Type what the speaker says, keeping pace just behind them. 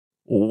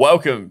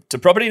Welcome to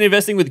Property and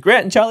Investing with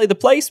Grant and Charlie, the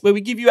place where we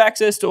give you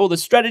access to all the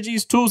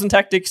strategies, tools, and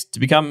tactics to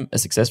become a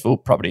successful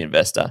property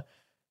investor.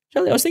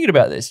 Charlie, I was thinking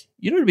about this.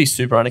 You know what would be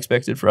super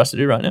unexpected for us to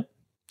do right now?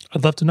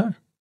 I'd love to know.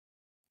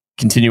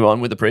 Continue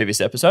on with the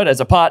previous episode as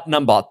a part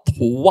number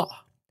 3.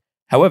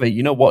 However,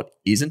 you know what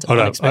isn't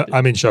unexpected?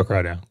 I'm in shock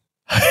right now.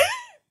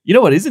 You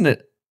know what isn't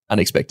it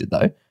unexpected,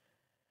 though?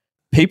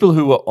 People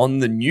who are on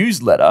the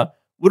newsletter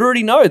would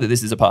already know that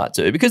this is a part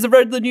 2 because they've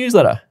read the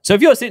newsletter. So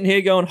if you're sitting here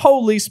going,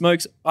 holy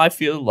smokes, I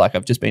feel like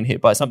I've just been hit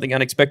by something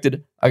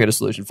unexpected, I got a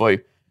solution for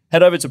you.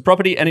 Head over to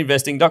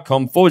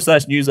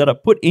propertyandinvesting.com/newsletter,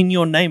 put in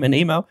your name and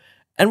email,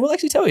 and we'll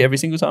actually tell you every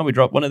single time we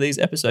drop one of these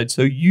episodes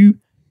so you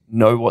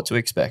know what to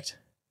expect.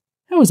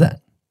 How was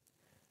that?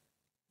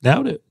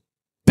 Nailed it.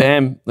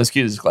 Bam. Let's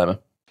cue the disclaimer.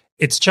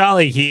 It's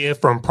Charlie here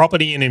from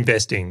Property and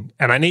Investing,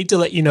 and I need to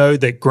let you know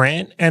that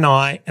Grant and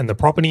I and the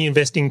property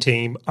investing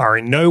team are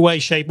in no way,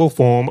 shape or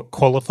form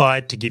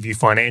qualified to give you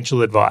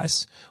financial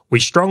advice. We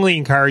strongly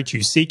encourage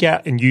you seek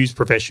out and use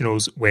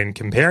professionals when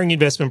comparing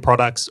investment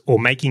products or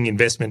making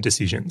investment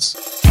decisions.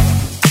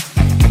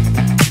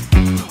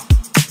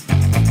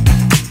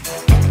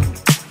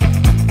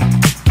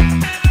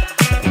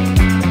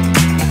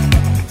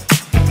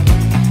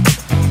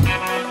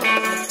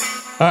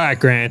 All right,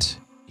 Grant,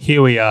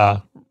 here we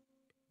are.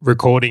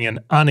 Recording an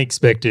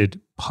unexpected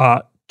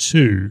part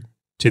 2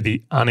 to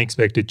the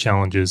unexpected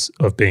challenges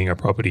of being a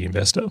property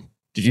investor.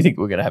 Did you think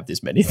we were going to have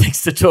this many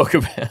things to talk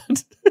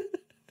about?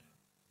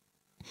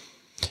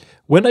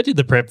 When I did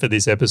the prep for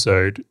this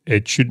episode,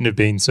 it shouldn't have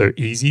been so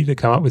easy to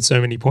come up with so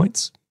many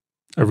points.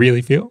 I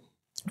really feel.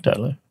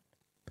 Totally.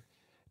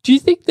 Do you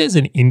think there's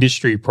an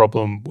industry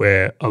problem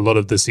where a lot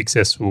of the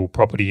successful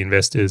property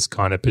investors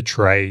kind of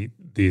portray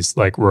this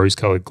like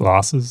rose-colored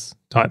glasses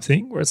type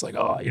thing where it's like,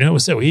 oh, you know, it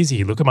was so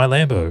easy. Look at my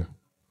Lambo.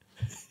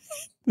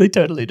 They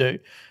totally do.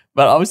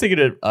 But I was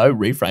thinking I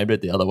reframed it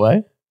the other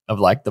way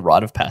of like the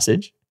rite of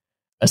passage.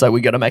 It's like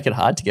we got to make it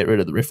hard to get rid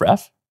of the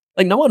riffraff.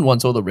 Like no one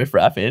wants all the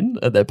riffraff in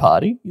at their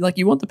party. Like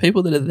you want the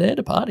people that are there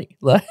to party.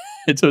 Like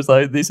it's just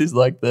like this is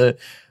like we'll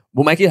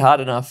make it hard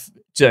enough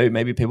so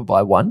maybe people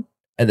buy one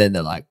and then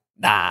they're like,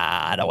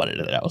 nah, I don't want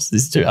anything else.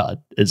 This is too hard.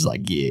 It's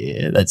like,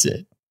 yeah, that's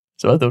it.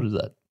 So I thought of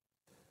that.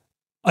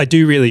 I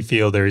do really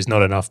feel there is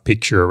not enough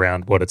picture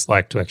around what it's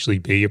like to actually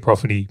be a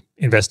property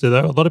investor,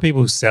 though. A lot of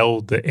people sell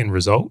the end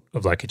result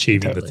of like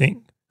achieving the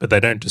thing, but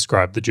they don't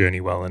describe the journey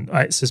well. And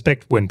I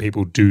suspect when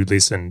people do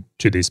listen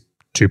to this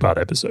 2-part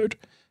episode,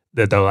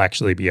 that they'll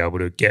actually be able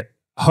to get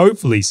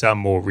hopefully some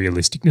more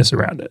realisticness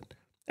around it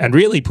and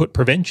really put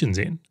preventions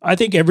in. I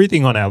think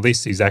everything on our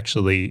list is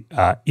actually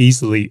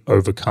easily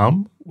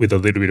overcome with a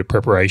little bit of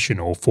preparation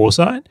or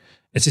foresight.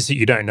 It's just that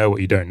you don't know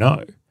what you don't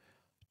know.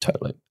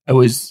 Totally.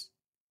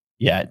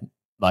 Yeah,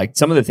 like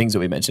some of the things that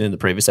we mentioned in the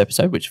previous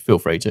episode, which feel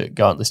free to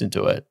go and listen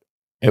to it.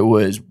 It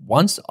was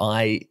once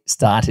I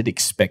started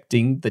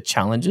expecting the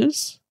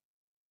challenges,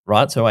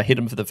 right? So I hit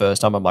them for the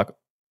first time. I'm like,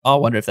 oh, I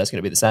wonder if that's going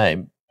to be the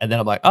same. And then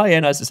I'm like, oh,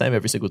 yeah, no, it's the same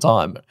every single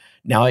time.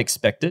 Now I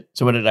expect it.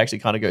 So when it actually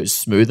kind of goes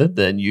smoother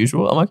than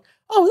usual, I'm like,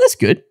 oh, that's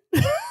good.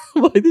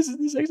 Like, this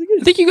is actually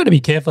good. I think you've got to be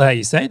careful how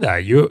you say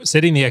that. You're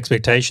setting the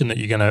expectation that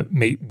you're going to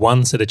meet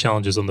one set of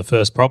challenges on the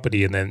first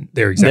property and then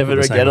they're exactly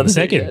the same on the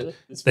second.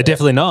 Yeah, they're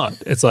definitely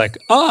not. It's like,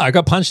 I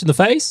got punched in the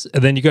face.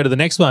 And then you go to the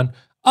next one.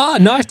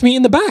 Knifed me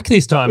in the back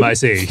this time, I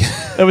see.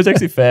 It was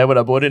actually fair when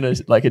I bought in a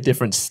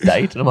different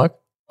state. And I'm like,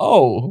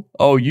 oh,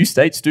 you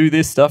states do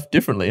this stuff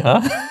differently,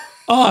 huh?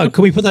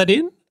 Can we put that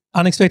in?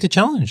 Unexpected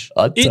challenge.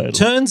 It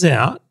turns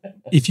out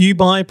if you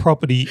buy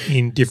property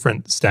in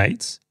different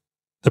states,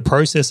 the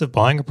process of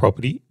buying a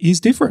property is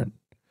different.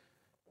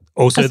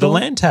 Also, the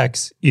land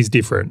tax is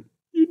different.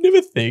 You never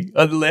think.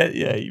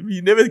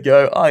 You never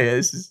go,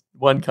 this is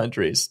one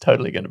country. It's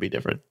totally going to be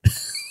different.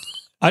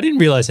 I didn't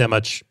realize how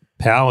much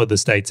power the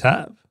states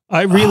have.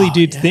 I really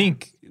did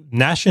think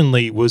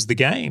nationally was the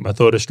game. I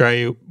thought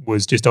Australia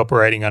was just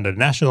operating under a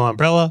national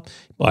umbrella.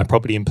 Buy a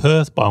property in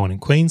Perth, buy one in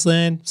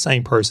Queensland,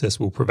 same process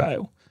will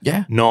prevail.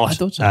 Yeah.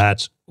 Not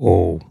at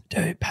all.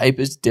 Dude,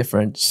 paper's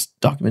different,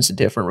 documents are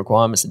different,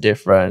 requirements are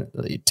different,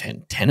 the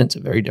tenants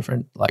are very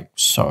different, like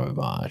so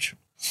much.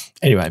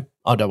 Anyway,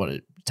 I don't want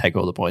to take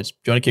all the points. Do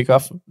you want to kick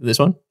off this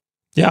one?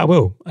 Yeah, I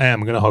will.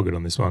 I'm going to hog it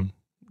on this one.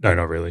 No,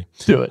 not really.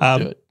 Do it.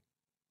 All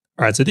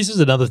right, so this is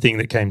another thing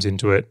that comes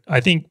into it. I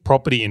think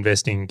property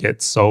investing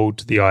gets sold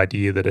to the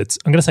idea that it's,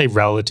 I'm going to say,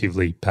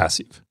 relatively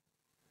passive.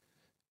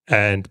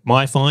 And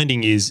my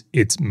finding is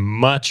it's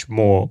much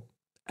more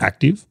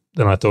active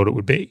than I thought it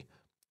would be.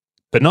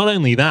 But not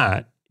only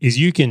that, is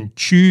you can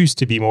choose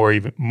to be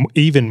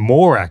even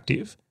more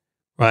active,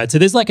 right? So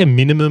there's like a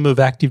minimum of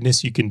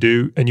activeness you can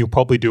do and you'll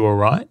probably do all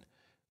right.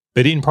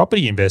 But in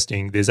property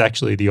investing, there's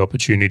actually the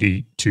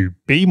opportunity to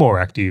be more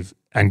active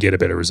and get a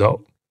better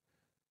result,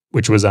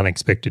 which was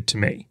unexpected to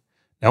me.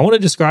 Now, I want to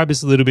describe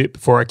this a little bit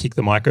before I kick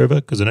the mic over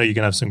because I know you're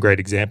going to have some great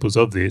examples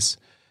of this.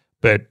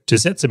 But to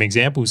set some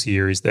examples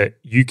here is that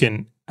you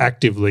can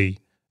actively,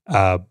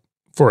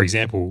 for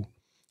example,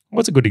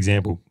 what's a good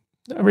example?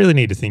 I really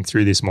need to think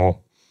through this more.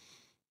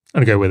 I'm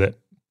going to go with it.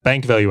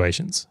 Bank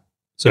valuations.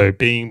 So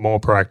being more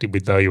proactive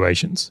with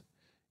valuations.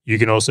 You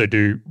can also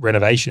do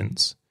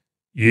renovations.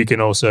 You can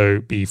also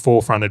be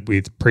forefronted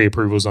with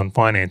pre-approvals on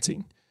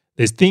financing.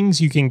 There's things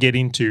you can get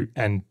into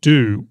and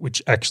do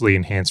which actually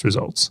enhance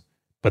results,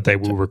 but they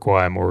will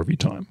require more of your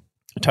time.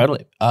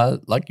 Totally.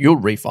 Like your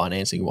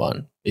refinancing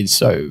one is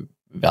so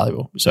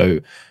valuable. So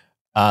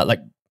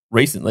like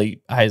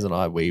recently, Hazel and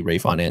I, we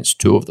refinanced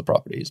 2 of the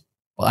properties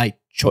by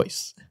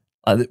choice.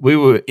 We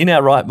were in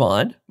our right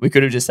mind. We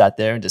could have just sat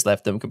there and just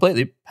left them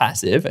completely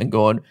passive and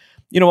gone,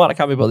 you know what, I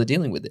can't be bothered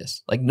dealing with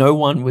this. Like no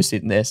one was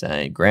sitting there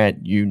saying,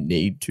 Grant, you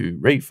need to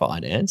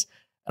refinance.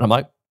 And I'm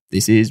like,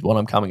 this is what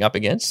I'm coming up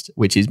against,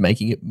 which is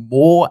making it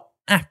more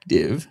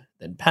active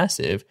than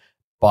passive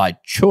by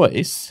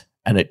choice.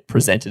 And it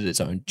presented its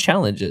own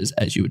challenges,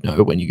 as you would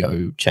know, when you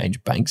go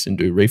change banks and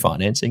do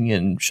refinancing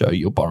and show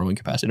your borrowing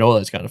capacity and all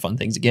those kind of fun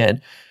things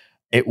again.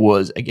 It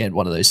was, again,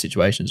 one of those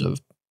situations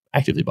of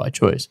actively by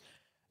choice.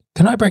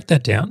 Can I break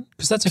that down?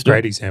 Because that's a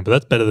great example.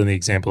 That's better than the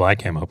example I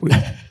came up with.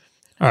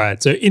 All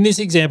right. So in this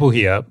example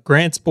here,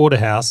 Grant's bought a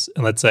house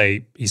and let's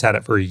say he's had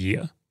it for a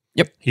year.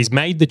 Yep. He's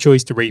made the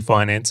choice to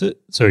refinance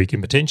it so he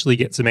can potentially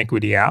get some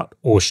equity out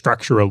or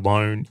structure a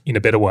loan in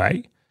a better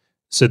way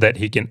so that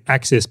he can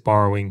access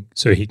borrowing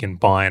so he can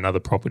buy another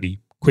property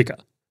quicker.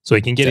 So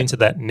he can get into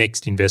that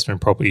next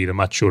investment property at a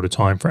much shorter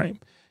time frame.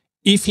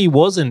 If he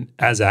wasn't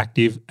as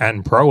active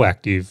and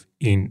proactive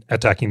in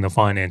attacking the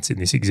finance in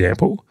this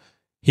example,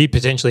 he'd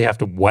potentially have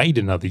to wait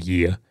another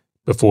year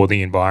before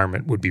the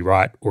environment would be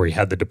right or he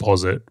had the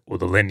deposit or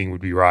the lending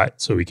would be right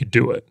so he could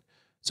do it.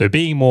 So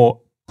being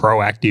more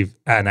proactive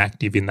and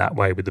active in that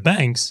way with the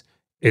banks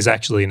has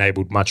actually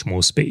enabled much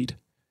more speed.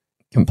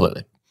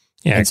 Completely.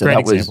 Yeah, and so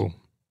great that example.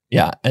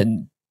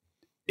 And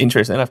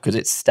interesting enough, because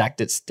it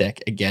stacked its deck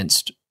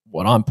against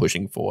what I'm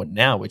pushing for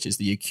now, which is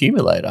the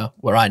accumulator,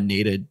 where I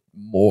needed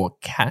more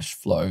cash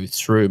flow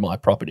through my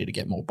property to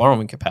get more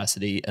borrowing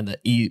capacity. And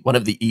one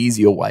of the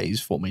easier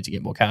ways for me to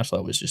get more cash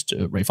flow was just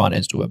to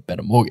refinance to a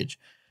better mortgage.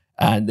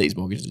 And these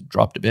mortgages have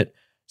dropped a bit.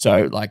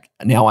 So like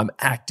now I'm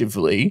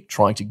actively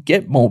trying to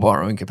get more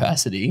borrowing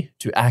capacity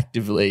to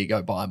actively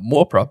go buy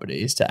more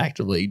properties to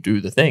actively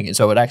do the thing. And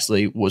so it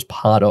actually was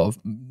part of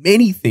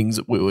many things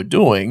that we were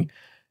doing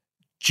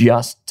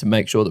just to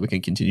make sure that we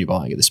can continue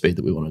buying at the speed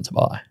that we wanted to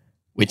buy,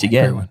 which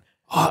again,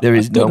 there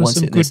is no one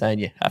sitting there saying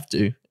you have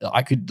to.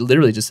 I could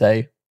literally just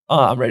say,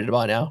 I'm ready to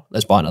buy now.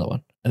 Let's buy another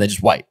one. And then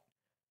just wait.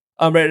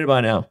 I'm ready to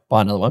buy now.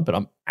 Buy another one, but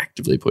I'm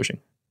actively pushing.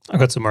 I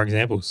got some more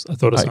examples. I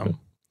thought of some.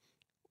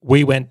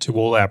 We went to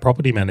all our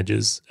property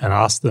managers and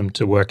asked them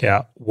to work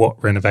out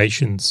what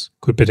renovations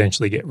could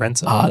potentially get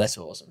rents up. That's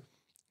awesome.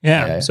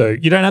 Yeah. So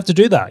you don't have to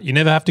do that. You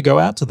never have to go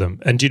out to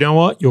them. And do you know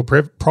what? Your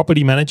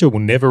property manager will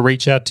never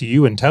reach out to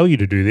you and tell you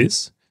to do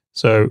this.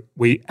 So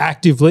we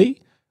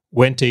actively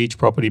went to each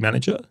property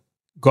manager,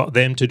 got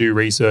them to do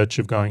research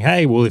of going,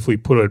 hey, well, if we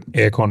put an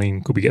aircon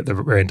in, could we get the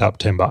rent up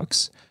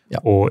 $10?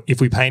 Yep. Or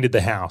if we painted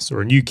the house or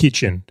a new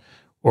kitchen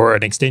or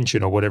an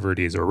extension or whatever it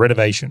is or a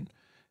renovation.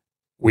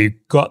 We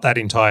got that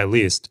entire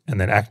list and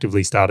then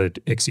actively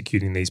started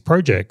executing these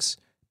projects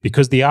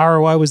because the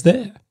ROI was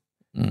there.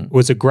 It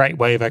was a great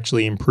way of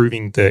actually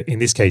improving in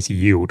this case,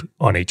 yield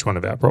on each one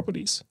of our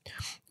properties.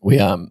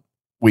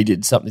 We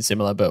did something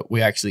similar, but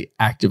we actually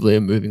actively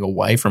are moving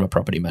away from a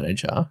property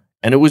manager.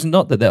 And it was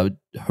not that they were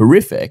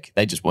horrific.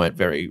 They just weren't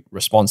very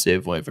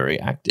responsive, weren't very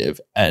active.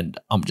 And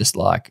I'm just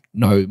like,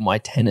 no, my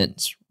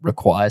tenants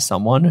require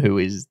someone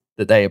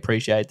that they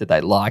appreciate, that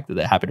they like, that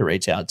they're happy to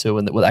reach out to,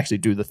 and that will actually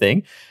do the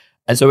thing.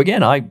 And so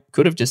again, I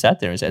could have just sat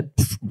there and said,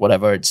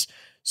 whatever, it's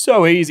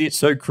so easy, it's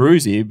so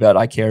cruisy, but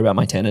I care about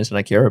my tenants and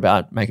I care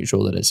about making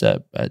sure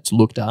that it's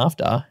looked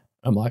after.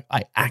 I'm like,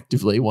 I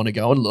actively want to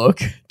go and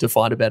look to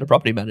find a better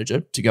property manager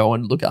to go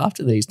and look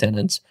after these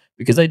tenants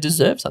because they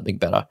deserve something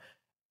better.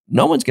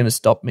 No one's going to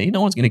stop me.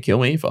 No one's going to kill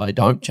me if I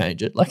don't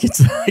change it.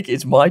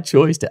 It's my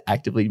choice to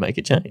actively make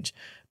a change.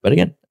 But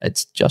again,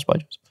 it's just by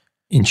choice.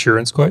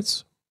 Insurance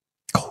quotes.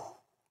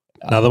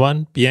 Another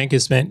one, Bianca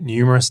spent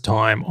numerous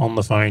time on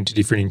the phone to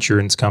different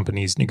insurance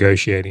companies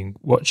negotiating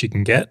what she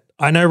can get.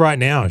 I know right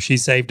now she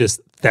saved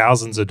us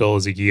thousands of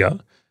dollars a year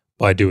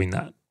by doing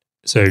that.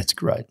 So it's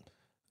great.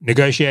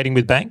 Negotiating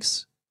with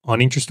banks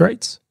on interest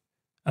rates,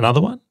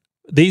 another one.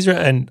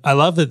 And I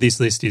love that this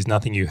list is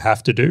nothing you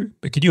have to do,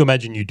 but could you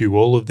imagine you do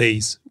all of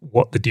these,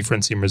 what the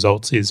difference in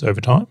results is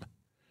over time?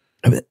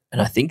 And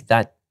I think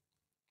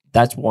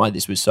that's why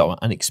this was so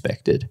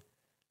unexpected,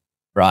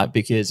 right?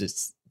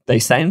 Because they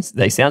sound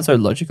so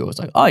logical. It's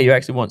like, oh, you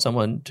actually want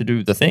someone to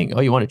do the thing. Oh,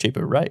 you want a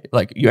cheaper rate.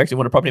 Like you actually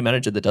want a property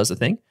manager that does the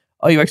thing.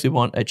 Oh, you actually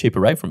want a cheaper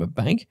rate from a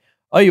bank.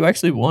 Oh, you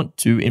actually want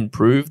to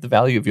improve the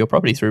value of your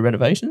property through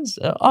renovations.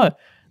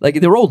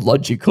 They're all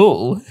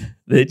logical.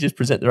 They just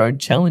present their own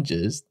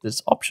challenges.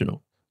 That's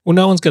optional. Well,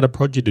 no one's going to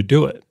prod you to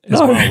do it as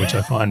well, which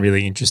I find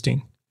really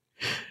interesting.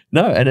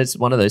 No, and it's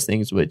one of those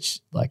things which,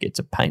 like, it's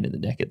a pain in the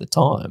neck at the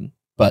time.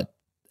 But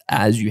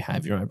as you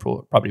have your own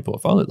property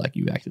portfolio, like,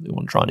 you actively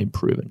want to try and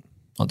improve it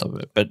on top of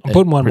it. But I'm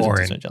putting one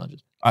more in.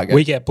 Challenges.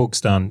 We get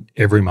books done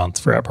every month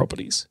for our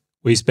properties.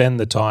 We spend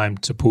the time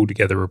to pull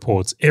together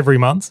reports every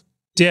month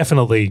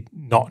definitely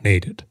not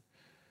needed.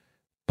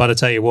 But I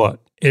tell you what,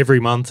 every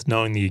month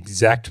knowing the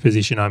exact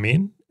position I'm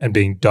in and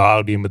being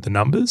dialed in with the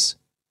numbers,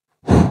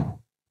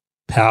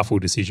 powerful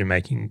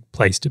decision-making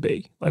place to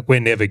be. Like we're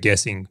never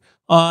guessing,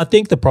 I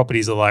think the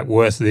properties are like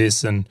worth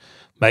this and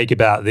make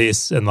about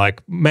this and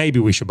like maybe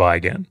we should buy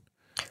again.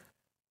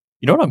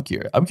 You know what I'm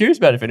curious? I'm curious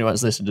about if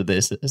anyone's listened to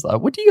this. It's like,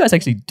 what do you guys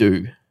actually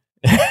do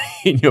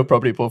in your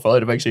property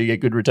portfolio to make sure you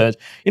get good returns?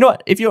 You know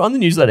what? If you're on the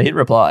newsletter, hit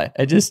reply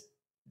and just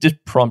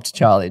prompt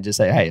Charlie and just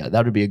say, hey,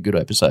 that would be a good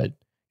episode.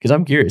 Because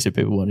I'm curious if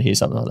people want to hear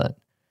something like that.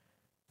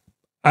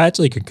 I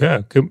actually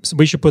concur.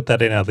 We should put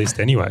that in our list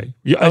anyway.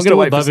 I still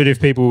would love it if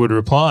people would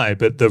reply,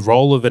 but the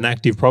role of an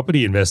active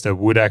property investor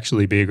would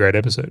actually be a great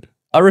episode.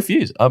 I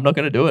refuse. I'm not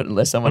going to do it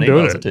unless someone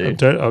emails it to you.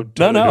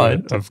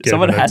 No.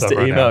 Someone has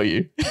to email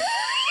you.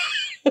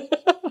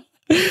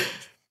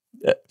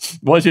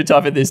 Once you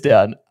typing this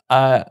down,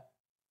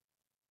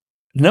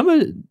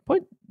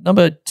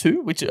 number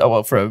 2, which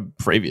for a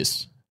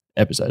previous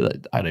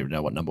episode, I don't even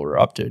know what number we're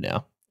up to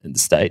now in the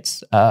States.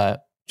 Do you want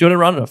to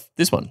run it off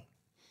this one?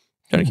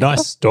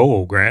 Nice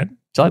stall, Grant.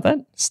 Do you like that?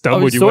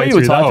 Stumbled your way you were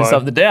through that typing one.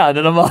 something down,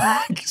 and I'm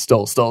like,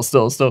 stall.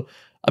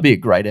 I'd be a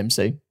great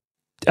MC.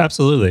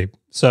 Absolutely.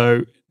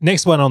 So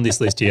next one on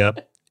this list here,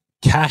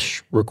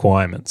 cash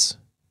requirements.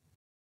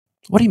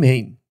 What do you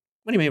mean?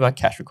 What do you mean by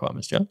cash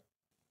requirements, John?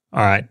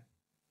 All right.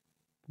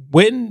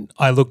 When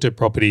I looked at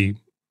property,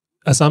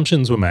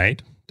 assumptions were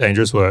made,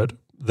 dangerous word,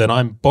 that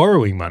I'm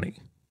borrowing money.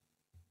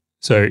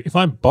 So if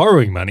I'm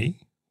borrowing money,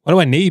 why do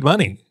I need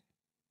money?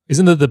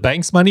 Isn't it the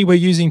bank's money we're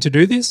using to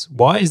do this?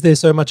 Why is there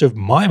so much of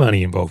my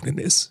money involved in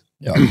this?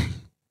 Yeah.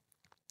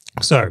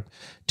 So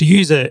to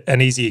use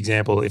an easy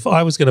example, if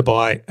I was going to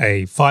buy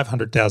a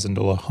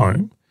 $500,000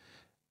 home,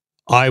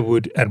 I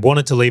would and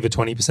wanted to leave a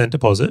 20%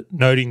 deposit,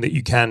 noting that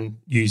you can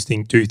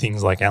do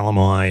things like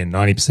LMI and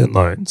 90%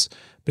 loans.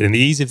 But in the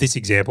ease of this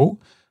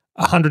example,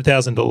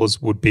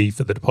 $100,000 would be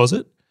for the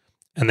deposit,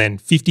 and then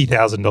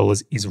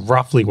 $50,000 is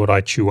roughly what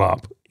I chew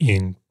up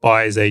in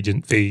buyer's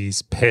agent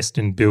fees, pest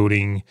and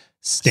building,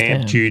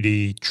 stamp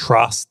duty,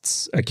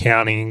 trusts,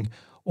 accounting,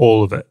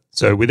 all of it.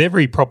 So with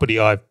every property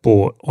I've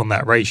bought on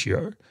that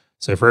ratio,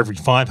 so for every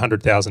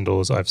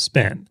 $500,000 I've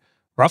spent,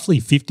 roughly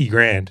 50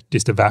 grand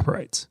just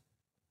evaporates.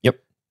 Yep.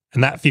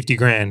 And that 50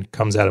 grand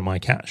comes out of my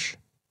cash.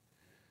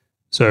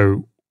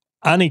 So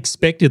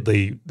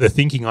unexpectedly, the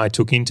thinking I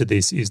took into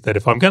this is that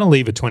if I'm going to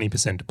leave a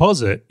 20%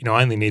 deposit,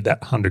 I only need that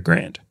 100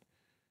 grand,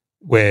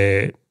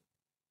 where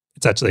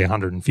it's actually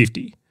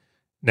 150.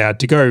 Now,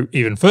 to go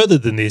even further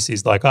than this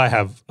is like I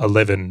have I've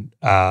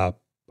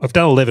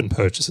done 11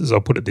 purchases, I'll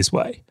put it this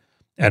way,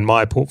 and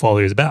my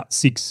portfolio is about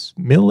 6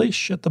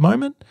 mil-ish at the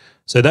moment.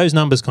 So those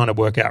numbers kind of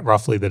work out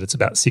roughly that it's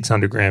about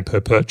 600 grand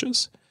per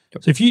purchase.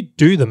 Yep. So if you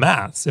do the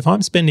maths, if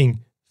I'm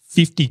spending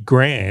 50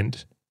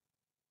 grand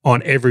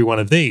on every one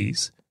of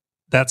these,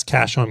 that's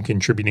cash I'm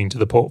contributing to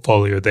the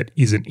portfolio that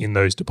isn't in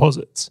those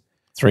deposits.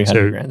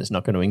 300 grand is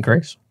not going to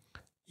increase.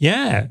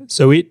 Yeah.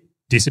 So it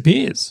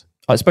disappears.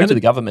 I spoke to the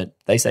government.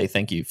 They say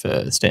thank you for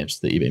the stamps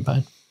that you've been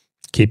paying.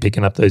 Keep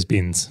picking up those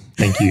bins.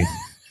 Thank you.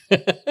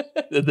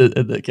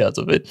 the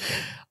council bit.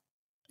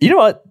 You know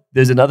what?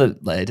 There's another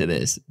layer to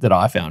this that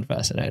I found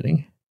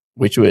fascinating,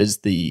 which was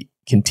the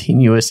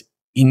continuous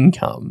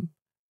income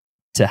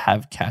to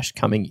have cash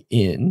coming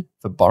in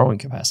for borrowing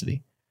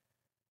capacity,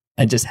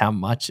 and just how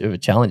much of a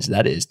challenge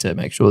that is to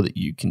make sure that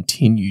you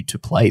continue to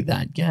play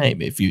that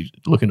game if you're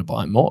looking to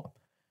buy more.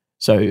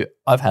 So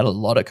I've had a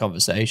lot of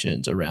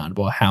conversations around,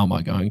 well, how am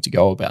I going to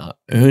go about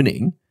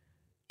earning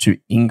to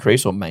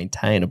increase or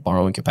maintain a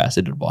borrowing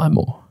capacity to buy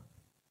more?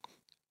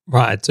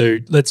 Right. So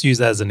let's use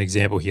that as an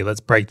example here.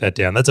 Let's break that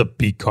down. That's a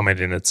big comment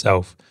in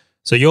itself.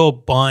 So you're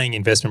buying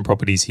investment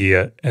properties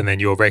here, and then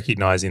you're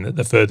recognizing that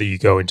the further you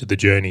go into the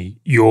journey,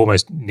 you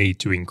almost need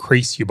to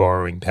increase your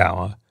borrowing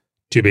power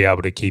to be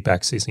able to keep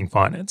accessing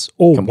finance,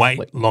 or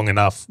wait long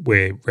enough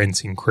where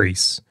rents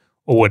increase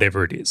or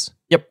whatever it is.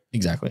 Yep,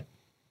 exactly.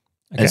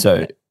 Okay. And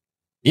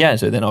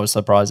so then I was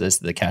surprised as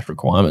to the cash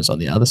requirements on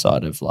the other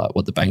side of like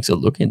what the banks are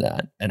looking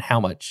at and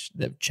how much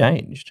they've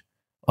changed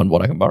on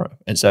what I can borrow.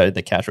 And so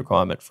the cash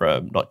requirement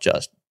from not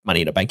just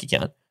money in a bank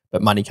account,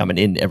 but money coming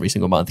in every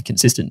single month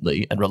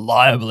consistently and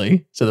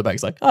reliably. So the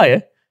bank's like, oh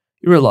yeah,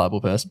 you're a reliable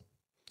person.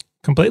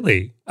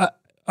 Completely.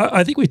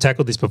 I think we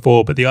tackled this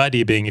before, but the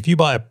idea being if you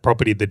buy a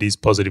property that is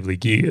positively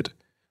geared,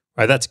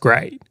 right, that's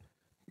great.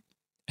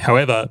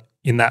 However,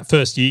 in that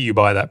first year you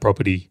buy that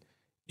property,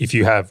 if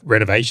you have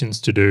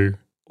renovations to do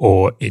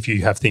or if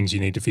you have things you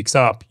need to fix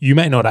up, you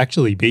may not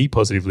actually be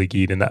positively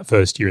geared in that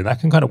first year, and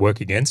that can kind of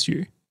work against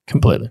you.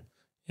 Completely.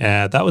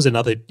 That was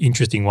another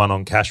interesting one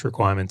on cash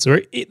requirements.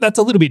 Or that's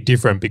a little bit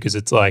different because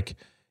it's like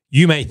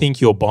you may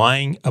think you're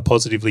buying a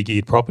positively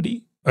geared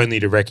property only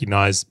to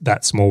recognize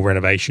that small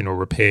renovation or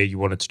repair you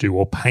wanted to do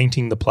or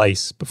painting the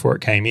place before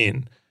it came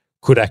in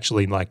could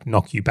actually like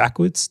knock you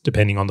backwards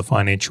depending on the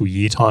financial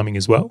year timing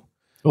as well.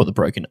 Or the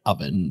broken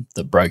oven,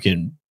 the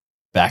broken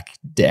back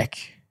deck.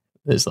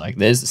 There's the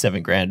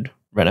 $7,000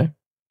 reno.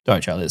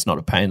 Don't, Charlie, it's not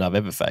a pain I've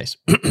ever faced.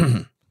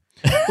 Well,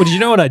 did you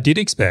know what I did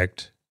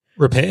expect?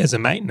 repairs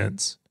and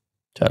maintenance.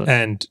 Totally.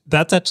 And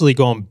that's actually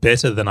gone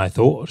better than I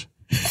thought.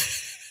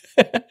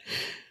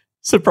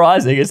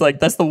 Surprising. It's like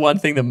that's the one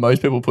thing that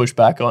most people push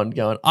back on,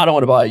 going, I don't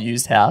want to buy a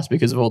used house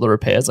because of all the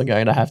repairs I'm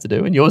going to have to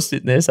do. And you're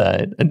sitting there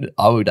saying, and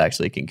I would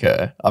actually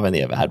concur, I've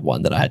only ever had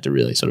one that I had to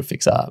really sort of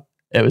fix up.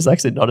 It was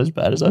actually not as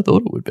bad as I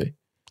thought it would be.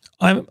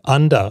 I'm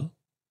under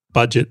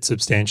budget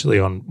substantially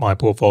on my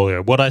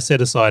portfolio. What I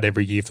set aside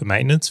every year for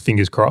maintenance,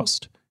 fingers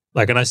crossed.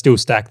 Like, and I still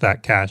stack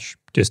that cash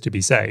just to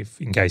be safe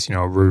in case,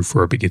 a roof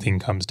or a bigger thing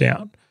comes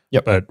down.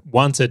 Yep. But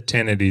once a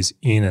tenant is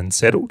in and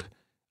settled,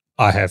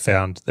 I have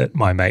found that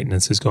my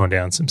maintenance has gone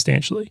down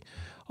substantially.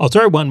 I'll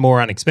throw one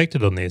more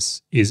unexpected on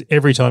this, is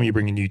every time you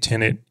bring a new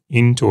tenant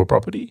into a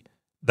property,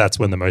 that's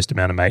when the most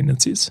amount of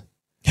maintenance is.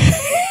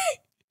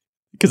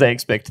 Because they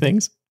expect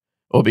things,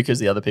 or because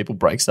the other people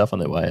break stuff on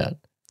their way out?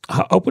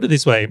 I'll put it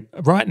this way.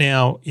 Right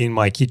now in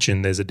my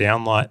kitchen, there's a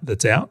downlight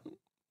that's out.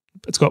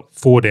 It's got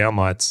 4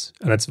 downlights,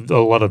 and it's a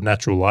lot of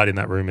natural light in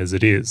that room as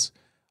it is.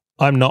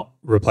 I'm not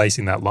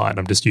replacing that light.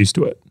 I'm just used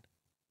to it.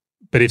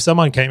 But if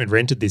someone came and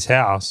rented this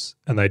house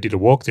and they did a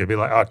walkthrough, it'd be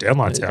like, oh,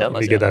 downlight's out.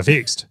 Let me get that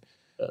fixed.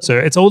 So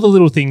it's all the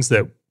little things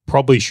that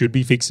probably should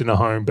be fixed in a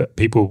home, but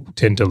people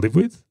tend to live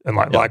with. And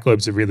light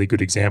globe's a really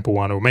good example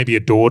one. Or maybe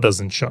a door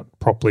doesn't shut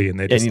properly and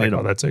they're just like,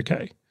 oh, that's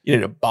okay. You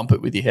need to bump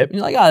it with your hip. And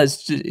you're like,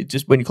 it's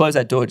just when you close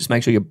that door, just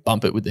make sure you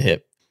bump it with the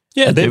hip.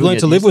 Yeah, and they've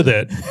learned to live with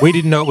it. We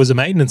didn't know it was a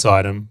maintenance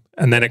item,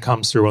 and then it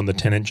comes through on the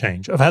tenant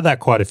change. I've had that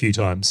quite a few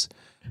times.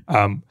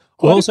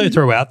 I'll also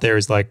throw out there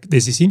is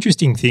there's this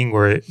interesting thing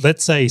where,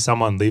 let's say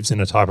someone lives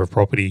in a type of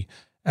property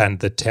and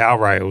the towel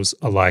rails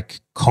are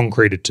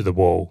concreted to the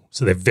wall.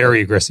 So they're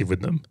very aggressive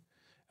with them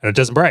and it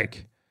doesn't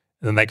break.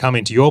 And then they come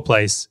into your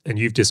place and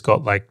you've just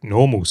got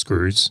normal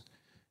screws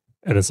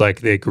and it's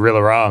like their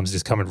gorilla arms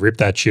just come and rip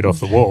that shit off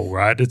the wall,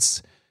 right?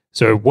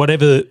 So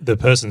whatever the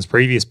person's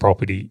previous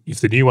property, if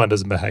the new one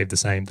doesn't behave the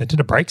same, they tend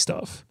to break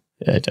stuff.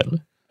 Yeah,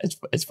 totally.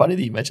 It's funny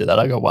that you mentioned that.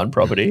 I got one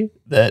property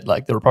that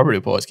the property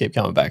reports keep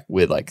coming back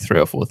with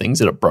 3 or 4 things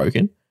that are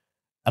broken.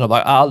 And I'm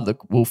like,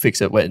 look, we'll fix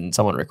it when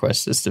someone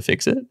requests us to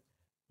fix it.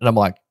 And I'm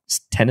like,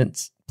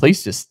 tenants,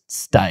 please just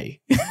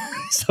stay.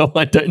 So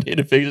I don't need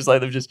to fix it. It's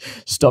like they've just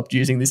stopped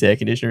using this air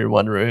conditioner in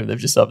one room. They've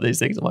just stopped these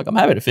things. I'm like, I'm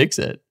happy to fix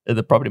it. And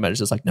the property manager's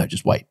just like, no,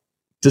 just wait.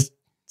 Just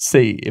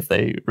see if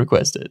they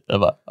request it.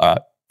 I'm like, all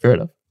right, fair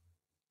enough.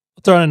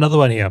 I'll throw in another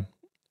one here.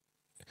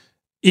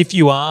 If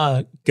you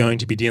are going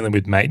to be dealing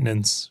with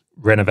maintenance,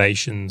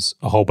 renovations,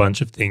 a whole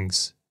bunch of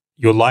things,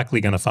 you're likely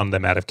going to fund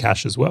them out of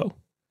cash as well.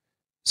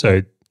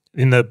 So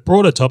in the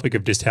broader topic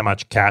of just how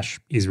much cash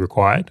is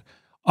required,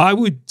 I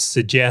would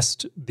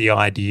suggest the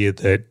idea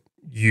that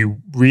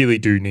you really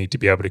do need to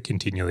be able to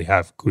continually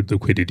have good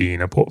liquidity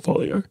in a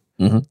portfolio.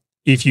 Mm-hmm.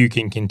 If you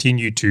can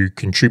continue to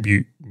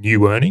contribute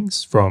new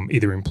earnings from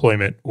either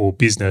employment or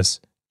business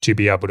to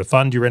be able to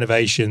fund your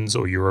renovations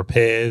or your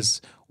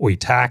repairs or your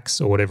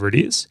tax or whatever it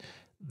is,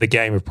 the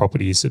game of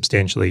property is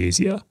substantially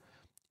easier.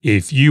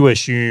 If you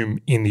assume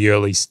in the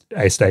early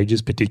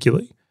stages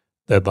particularly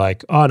that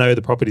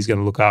the property's going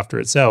to look after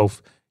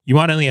itself, you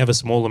might only have a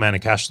small amount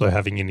of cash flow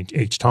having in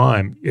each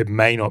time. It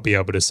may not be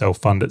able to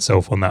self-fund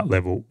itself on that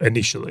level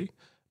initially.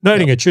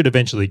 Noting it should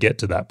eventually get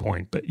to that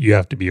point, but you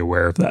have to be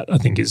aware of that, I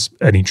think, is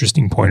an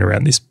interesting point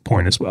around this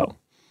point as well.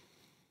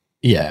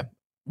 Yeah.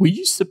 Were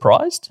you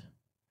surprised?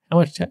 How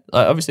much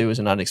obviously it was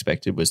an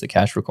unexpected was the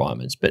cash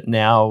requirements, but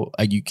now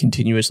are you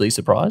continuously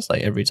surprised?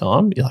 Every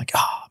time you're like,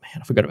 oh man,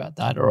 I forgot about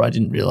that, or I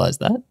didn't realize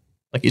that.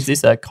 Is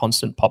this a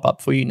constant pop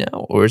up for you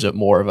now, or is it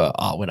more of a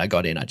when I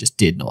got in, I just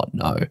did not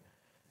know?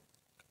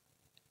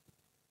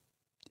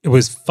 It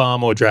was far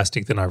more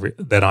drastic than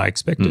I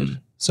expected.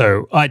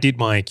 So I did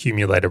my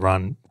accumulator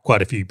run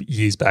quite a few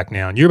years back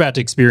now, and you're about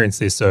to experience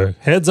this. So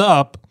heads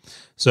up.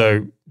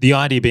 So the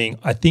idea being,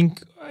 I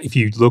think, if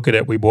you look at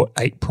it, we bought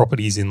 8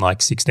 properties in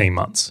 16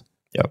 months.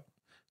 Yep.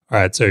 All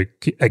right. So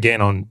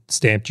again, on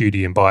stamp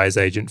duty and buyer's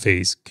agent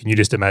fees, can you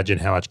just imagine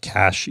how much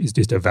cash is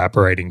just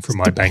evaporating from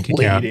my bank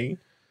account?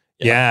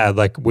 Yeah.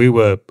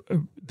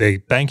 The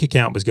bank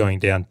account was going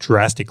down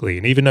drastically.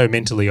 And even though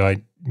mentally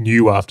I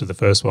knew after the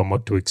first one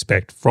what to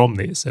expect from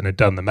this and had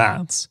done the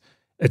maths,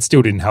 it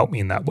still didn't help me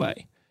in that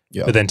way.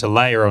 Yep. But then to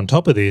layer on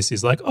top of this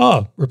is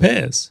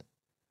repairs.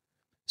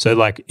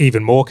 So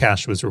even more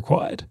cash was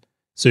required.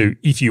 So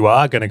if you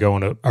are going to go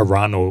on a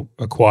run or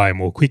acquire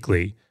more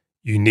quickly,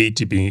 you need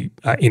to be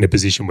in a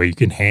position where you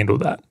can handle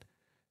that.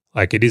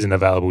 It isn't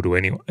available to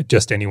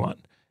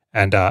anyone.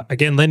 And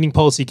again, lending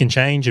policy can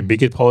change and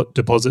bigger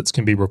deposits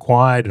can be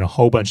required and a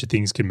whole bunch of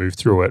things can move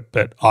through it.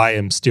 But I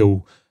am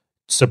still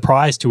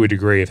surprised to a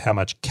degree of how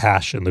much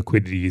cash and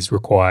liquidity is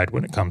required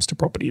when it comes to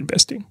property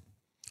investing.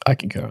 I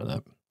concur on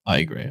that. I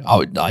agree.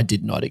 I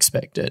did not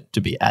expect it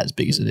to be as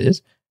big as it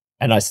is.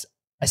 And I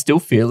still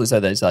feel as though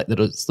there's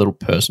little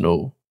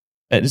personal,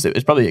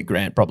 it's probably a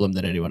grand problem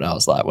than anyone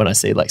else. When I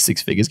see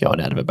 6 figures going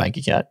out of a bank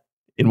account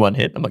in one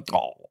hit, I'm like,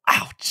 oh,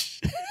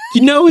 ouch.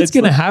 You know it's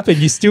going to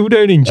happen. You still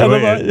don't enjoy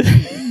it.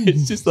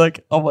 It's just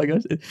oh my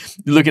gosh.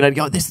 You're looking at it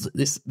going,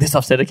 this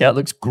offset account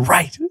looks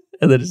great.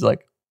 And then it's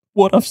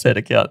what offset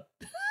account?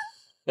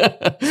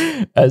 But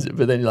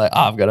then you're like,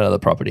 I've got another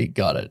property.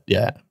 Got it.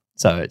 Yeah.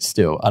 So it's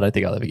still, I don't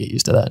think I'll ever get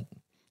used to that.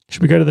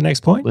 Should we go to the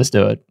next point? Let's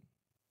do it.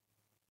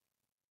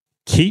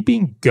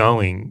 Keeping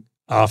going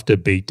after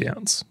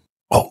beatdowns.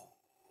 Oh,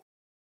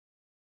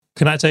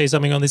 Can I tell you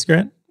something on this,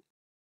 Grant?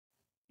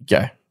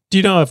 go. Do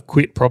you know I've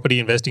quit property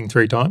investing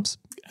 3 times?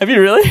 Have you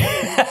really?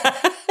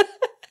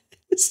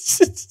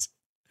 That's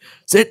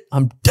it.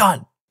 I'm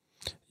done.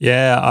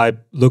 Yeah, I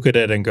look at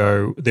it and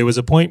go, there was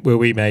a point where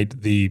we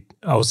made the,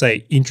 I'll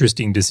say,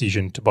 interesting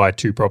decision to buy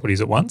 2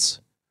 properties at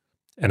once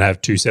and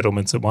have 2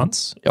 settlements at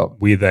once Yep.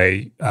 with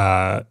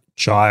a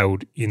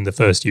child in the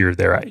first year of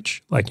their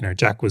age. Like,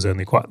 Jack was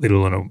only quite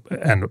little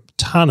and a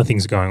ton of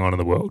things going on in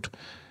the world.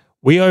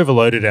 We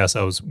overloaded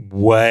ourselves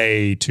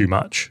way too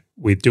much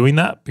with doing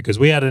that because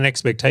we had an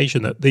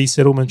expectation that these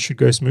settlements should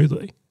go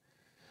smoothly.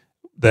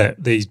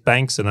 That these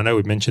banks, and I know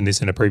we've mentioned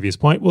this in a previous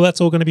point, well, that's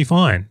all going to be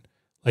fine.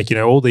 Like,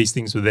 all these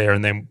things were there.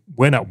 And then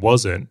when it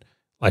wasn't,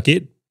 like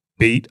it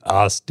beat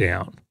us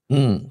down.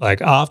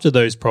 Like after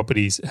those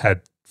properties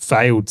had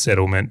failed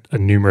settlement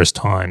numerous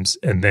times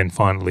and then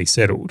finally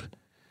settled,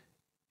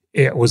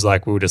 it was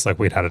like we were just like,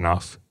 we'd had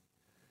enough.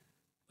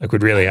 Like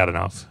we'd really had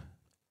enough.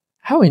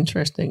 How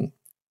interesting.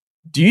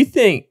 Do you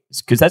think,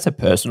 because that's a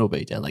personal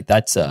beatdown, like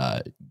that's,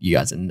 you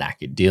guys are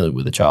knackered dealing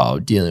with a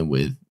child, dealing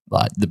with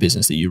like the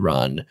business that you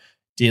run,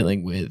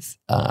 dealing with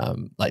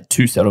like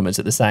 2 settlements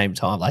at the same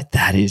time, like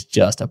that is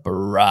just a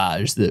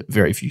barrage that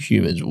very few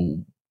humans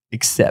will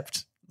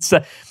accept.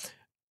 So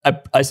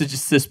I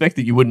just suspect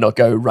that you would not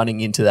go running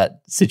into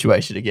that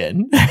situation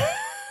again.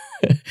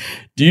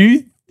 Do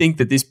you think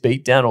that this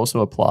beatdown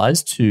also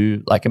applies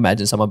to, like,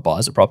 imagine someone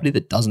buys a property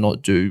that does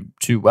not do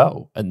too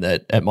well and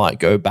that it might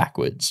go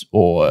backwards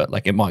or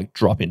like it might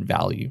drop in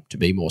value, to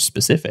be more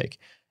specific,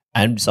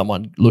 and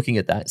someone looking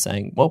at that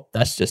saying, well,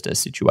 that's just a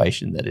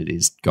situation that it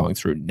is going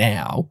through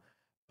now,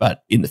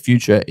 but in the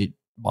future it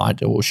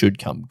might or should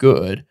come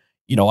good.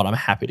 You know what? I'm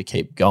happy to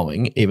keep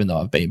going even though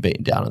I've been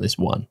beaten down on this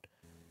one.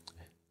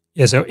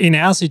 Yeah, so in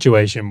our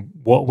situation,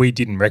 what we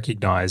didn't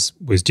recognize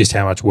was just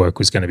how much work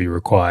was going to be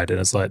required.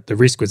 And it's like the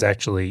risk was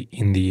actually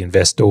in the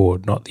investor,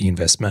 not the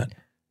investment.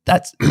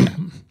 That's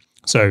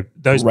so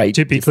those, great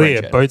to be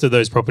clear, differentiator. both of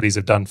those properties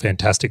have done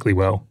fantastically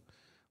well.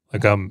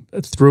 Like I'm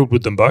thrilled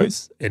with them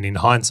both. And in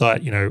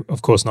hindsight,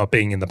 of course, not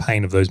being in the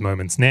pain of those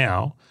moments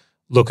now,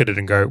 look at it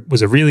and go,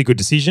 was a really good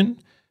decision,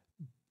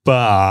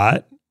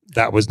 but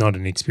that was not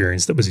an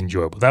experience that was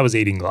enjoyable. That was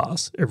eating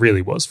glass. It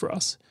really was for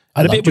us.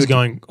 And a bit was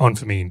going on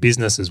for me in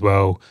business as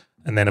well.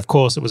 And then, of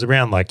course, it was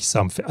around like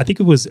I think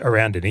it was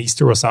around an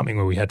Easter or something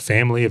where we had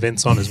family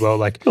events on as well.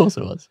 Like, Of course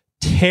it was.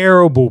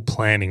 Terrible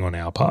planning on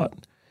our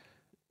part.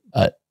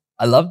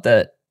 I love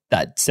that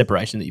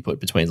separation that you put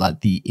between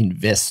like the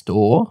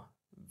investor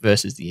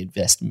versus the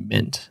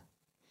investment.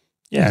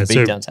 Yeah. The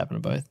beatdowns happen to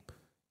both.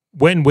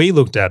 When we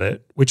looked at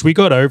it, which we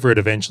got over it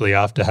eventually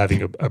after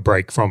having a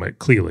break from it,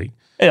 clearly.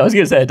 Yeah, I was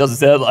going to say, it doesn't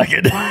sound like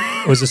it.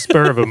 It was a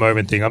spur of a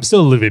moment thing. I'm still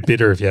a little bit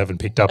bitter if you haven't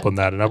picked up on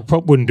that, and I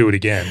probably wouldn't do it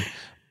again.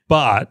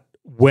 But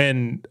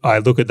when I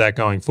look at that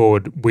going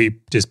forward, we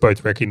just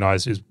both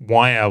recognize is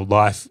why our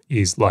life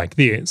is like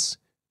this.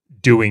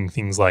 Doing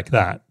things like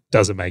that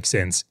doesn't make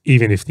sense,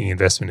 even if the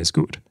investment is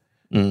good.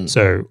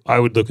 So I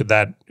would look at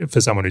that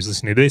for someone who's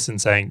listening to this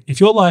and saying, if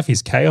your life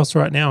is chaos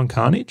right now and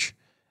carnage,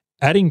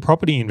 adding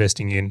property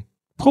investing in,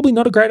 probably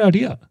not a great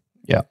idea.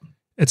 Yeah.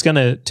 It's going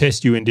to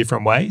test you in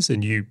different ways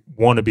and you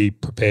want to be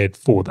prepared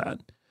for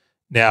that.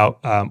 Now,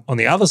 on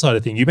the other side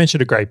of things, you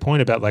mentioned a great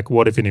point about like,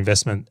 what if an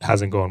investment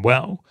hasn't gone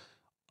well?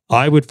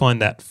 I would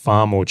find that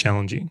far more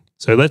challenging.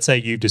 So let's say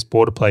you've just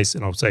bought a place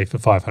and I'll say for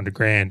 500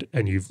 grand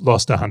and you've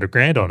lost 100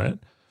 grand on it.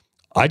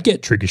 I'd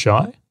get trigger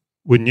shy,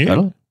 wouldn't you?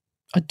 Totally.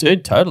 I do.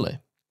 Totally.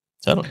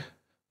 So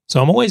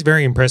I'm always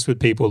very impressed with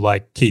people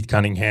like Keith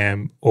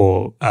Cunningham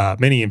or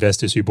many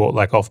investors who bought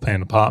like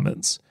off-plan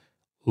apartments,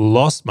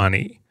 lost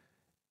money,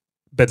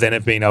 but then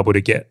have been able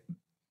to get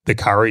the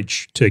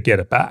courage to get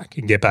it back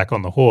and get back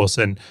on the horse.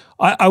 And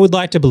I would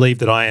like to believe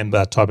that I am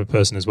that type of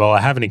person as well. I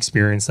haven't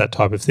experienced that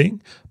type of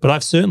thing, but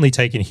I've certainly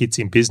taken hits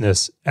in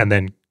business and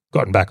then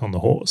gotten back on the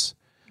horse.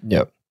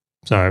 Yep.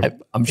 So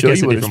I'm sure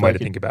it's you a would different have way to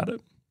think about it.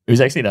 It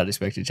was actually an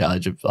unexpected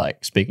challenge of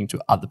like speaking to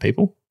other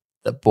people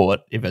that bought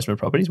investment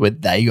properties where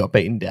they got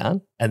beaten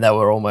down and they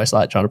were almost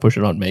like trying to push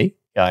it on me,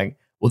 going,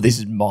 well, this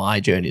is my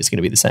journey. It's going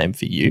to be the same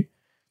for you.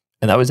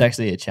 And that was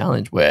actually a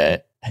challenge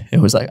where it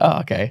was like, oh,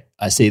 okay,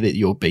 I see that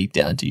your beat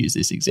down, to use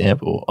this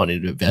example, on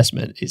an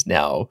investment is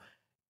now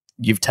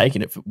you've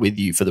taken it with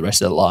you for the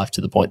rest of their life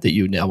to the point that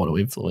you now want to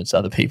influence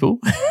other people.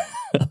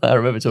 I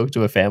remember talking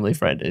to a family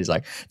friend and he's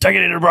like, take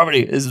it into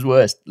property. This is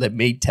worse. Let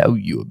me tell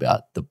you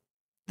about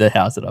the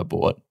house that I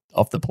bought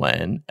off the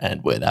plan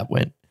and where that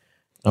went.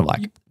 I'm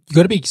like, You've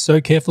got to be so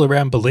careful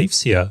around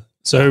beliefs here.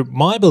 So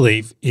my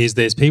belief is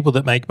there's people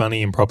that make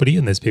money in property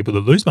and there's people that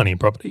lose money in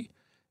property.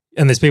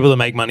 And there's people that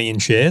make money in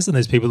shares and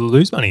there's people that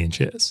lose money in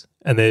shares.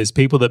 And there's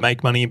people that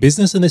make money in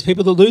business and there's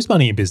people that lose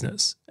money in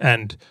business.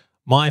 And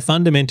my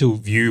fundamental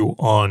view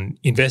on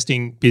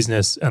investing,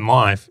 business and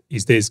life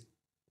is there's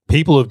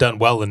people who've done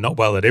well and not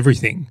well at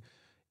everything.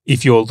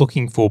 if you're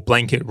looking for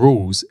blanket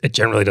rules, it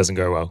generally doesn't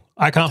go well.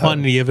 I can't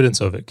find any evidence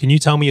of it. Can you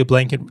tell me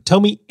tell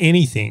me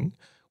anything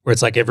where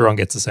it's like everyone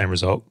gets the same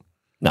result?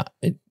 No.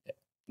 And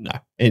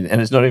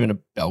it's not even a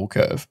bell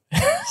curve.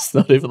 It's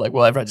not even like,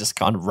 well, everyone just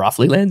kind of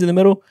roughly lands in the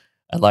middle.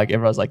 And like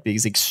everyone's like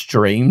these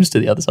extremes to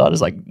the other side.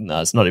 It's like, no,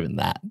 it's not even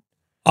that.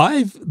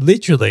 I've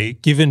literally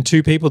given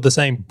two people the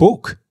same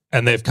book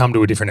and they've come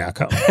to a different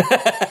outcome.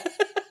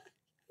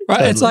 Right?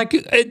 Totally. It's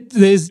like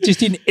there's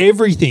just in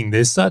everything,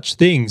 there's such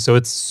things. So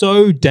it's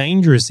so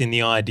dangerous in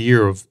the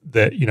idea of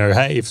that,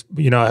 hey, if,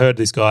 I heard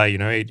this guy,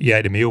 he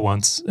ate a meal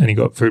once and he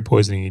got food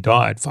poisoning and he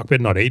died. Fuck,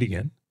 better not eat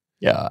again.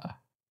 Yeah.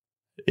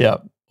 Yeah.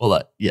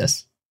 Well,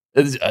 yes.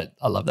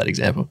 I love that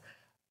example.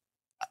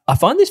 I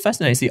find this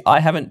fascinating. See, I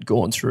haven't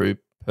gone through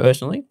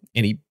personally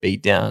any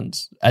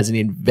beatdowns as an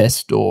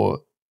investor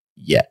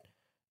yet.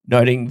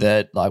 Noting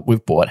that like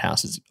we've bought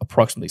houses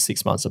approximately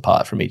 6 months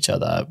apart from each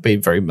other,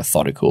 being very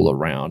methodical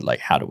around like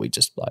how do we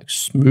just like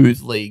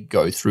smoothly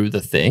go through the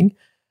thing.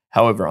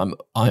 However,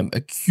 I'm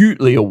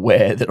acutely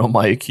aware that on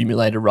my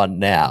accumulator run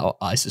now,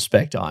 I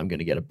suspect I'm going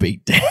to get a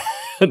beat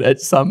down at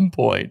some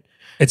point.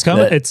 It's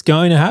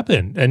going to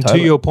happen. And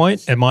totally. To your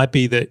point, it might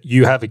be that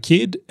you have a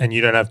kid and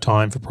you don't have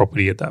time for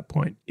property at that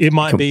point. It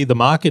might be the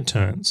market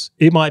turns.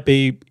 It might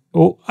be,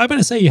 I'm going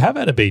to say you have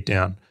had a beat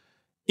down.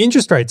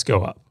 Interest rates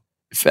go up.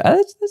 That's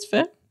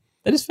fair.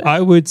 That is fair.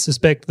 I would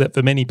suspect that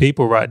for many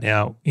people right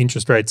now,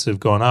 interest rates have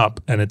gone up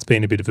and it's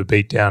been a bit of a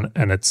beat down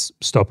and it's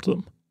stopped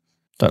them.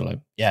 Totally.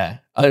 Yeah.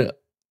 I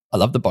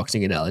love the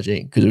boxing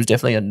analogy because it was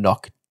definitely a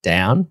knock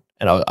down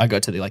and I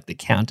got to the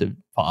count of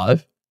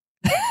 5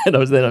 and I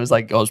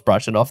was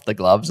brushing off the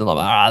gloves and I'm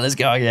like, let's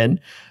go again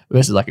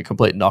versus like a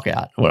complete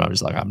knockout when I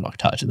was like, I'm not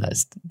touching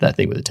that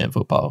thing with a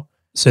 10-foot pole.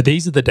 So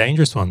these are the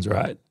dangerous ones,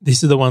 right?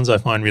 These are the ones I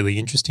find really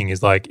interesting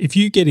is like if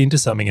you get into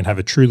something and have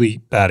a truly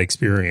bad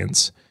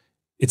experience,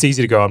 it's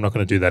easy to go, I'm not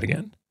going to do that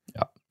again.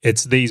 Yeah.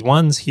 It's these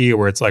ones here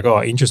where it's like,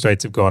 interest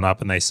rates have gone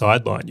up and they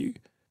sideline you.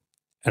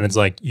 And it's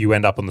like you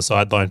end up on the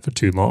sideline for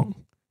too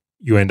long.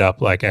 You end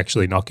up like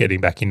actually not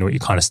getting back into it. You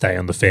kind of stay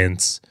on the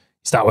fence. You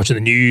start watching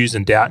the news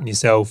and doubting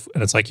yourself.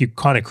 And it's like you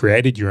kind of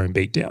created your own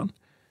beatdown.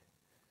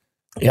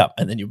 Yeah.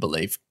 And then your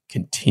belief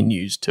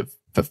continues to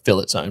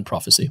fulfill its own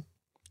prophecy.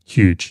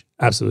 Huge.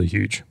 Absolutely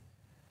huge.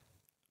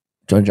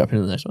 Do you want to jump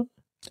into the next one?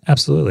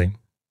 Absolutely.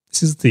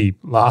 This is the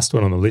last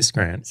one on the list,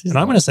 Grant. And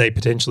I'm going to say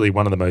potentially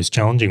one of the most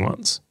challenging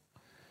ones.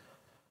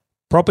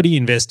 Property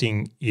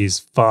investing is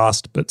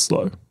fast but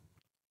slow.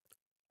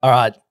 All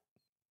right.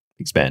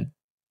 Expand.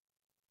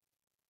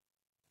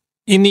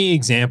 In the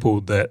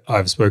example that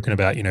I've spoken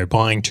about,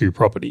 buying 2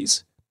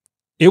 properties,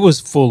 it was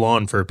full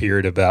on for a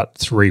period of about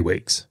 3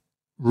 weeks.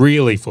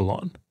 Really full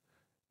on.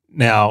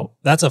 Now,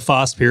 that's a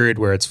fast period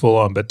where it's full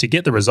on, but to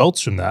get the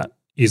results from that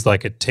is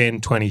like a 10,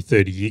 20,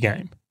 30-year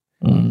game.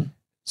 Mm.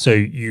 So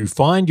you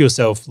find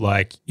yourself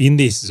like in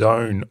this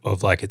zone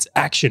of like it's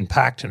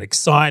action-packed and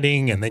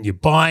exciting and then you're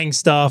buying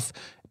stuff,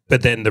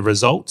 but then the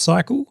result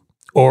cycle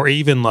or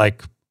even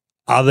like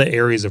other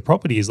areas of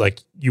property is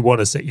like you want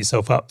to set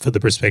yourself up for the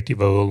perspective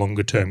of a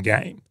longer-term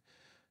game.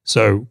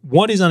 So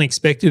what is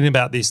unexpected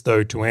about this,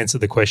 though, to answer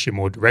the question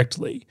more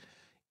directly,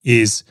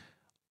 is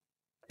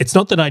it's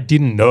not that I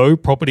didn't know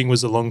property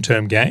was a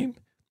long-term game.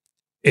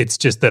 It's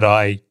just that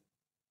I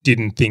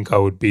didn't think I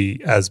would be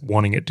as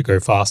wanting it to go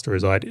faster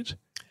as I did.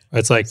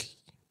 It's like,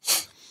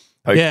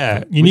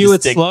 you knew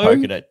it's slow.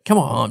 Poking it. Come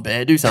on,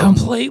 man, do something.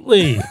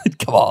 Completely.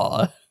 Come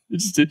on.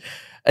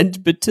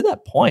 But to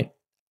that point,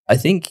 I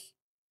think,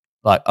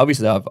 like,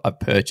 obviously I've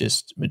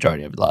purchased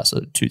majority over the last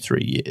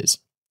 2-3 years,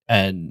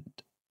 and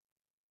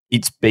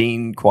it's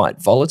been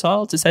quite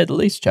volatile to say the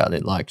least, Charlie.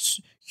 Like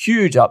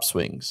huge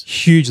upswings.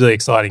 Hugely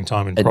exciting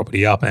time in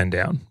property, up and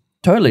down.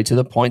 Totally, to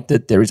the point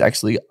that there is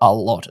actually a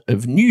lot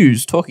of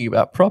news talking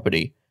about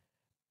property.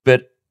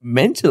 But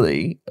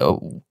mentally,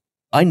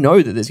 I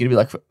know that there's going to be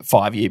like a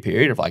 5-year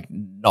period of like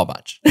not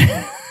much.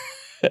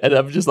 And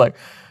I'm just like,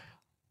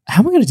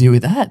 how am I going to deal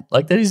with that?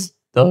 Like that is,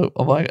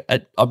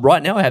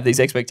 right now I have these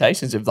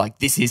expectations of like,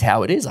 this is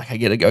how it is. Like I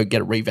get to go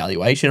get a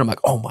revaluation. I'm like,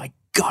 oh my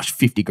gosh,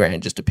 50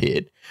 grand just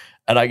appeared.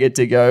 And I get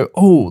to go,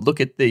 oh,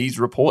 look at these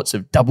reports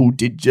of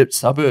double-digit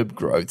suburb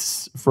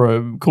growths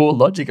from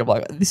CoreLogic. I'm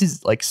like, this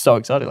is like so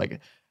exciting.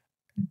 Like,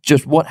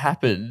 just what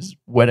happens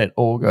when it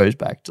all goes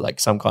back to like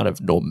some kind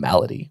of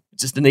normality?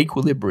 Just an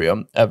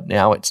equilibrium of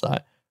now it's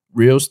like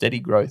real steady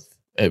growth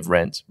of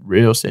rents,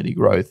 real steady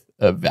growth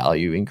of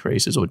value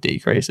increases or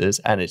decreases,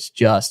 and it's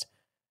just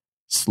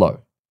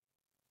slow.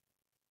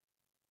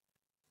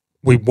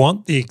 We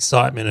want the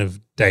excitement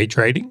of day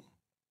trading,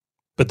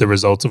 but the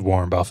results of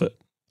Warren Buffett.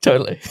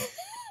 Totally.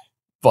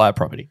 Via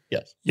property,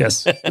 yes.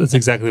 Yes, that's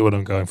exactly what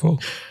I'm going for.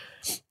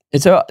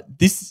 And so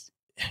this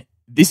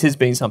has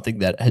been something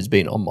that has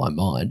been on my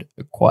mind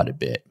quite a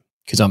bit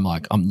because I'm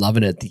like, I'm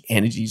loving it. The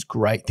energy's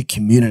great. The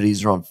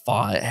communities are on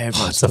fire.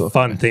 It's a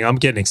fun thing. I'm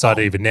getting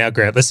excited even now,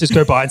 Grant. Let's just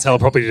go buy and sell a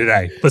property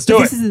today. Let's do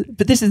it.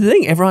 But this is the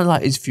thing. Everyone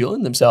like is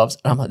fueling themselves.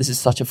 And I'm like, this is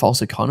such a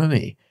false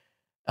economy.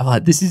 I'm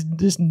like, this is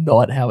just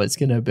not how it's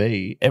going to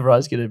be.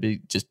 Everyone's going to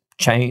be just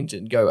change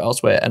and go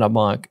elsewhere. And I'm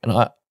like,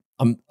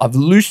 I've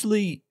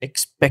loosely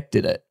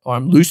expected it, or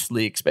I'm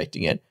loosely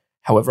expecting it.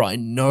 However, I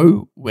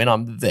know when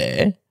I'm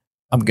there,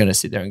 I'm going to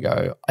sit there and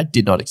go, I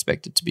did not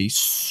expect it to be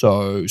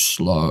so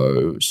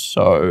slow,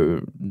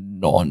 so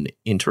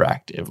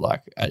non-interactive.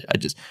 Like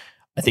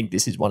I think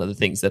this is one of the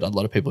things that a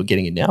lot of people are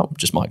getting in now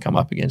just might come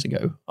up against and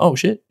go, oh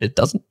shit, it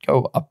doesn't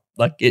go up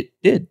like it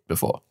did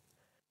before.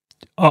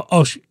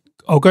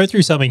 I'll go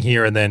through something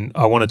here and then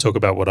I want to talk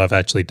about what I've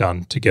actually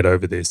done to get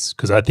over this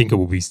because I think it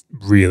will be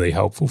really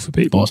helpful for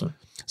people. Awesome.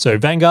 So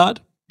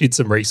Vanguard did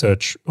some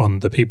research on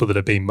the people that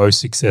have been most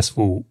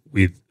successful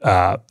with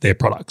their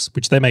products,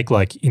 which they make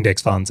like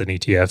index funds and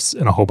ETFs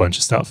and a whole bunch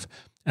of stuff.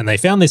 And they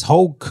found this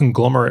whole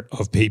conglomerate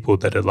of people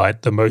that are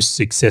like the most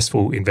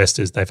successful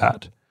investors they've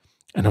had.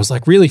 And it was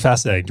like really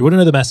fascinating. Do you want to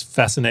know the most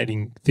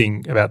fascinating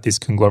thing about this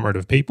conglomerate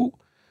of people?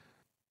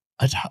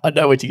 I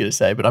know what you're going to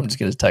say, but I'm just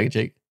going to take a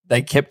check.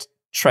 They kept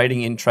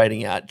trading in,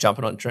 trading out,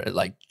 jumping on,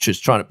 like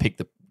just trying to pick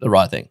the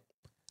right thing.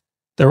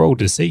 They're all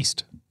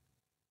deceased.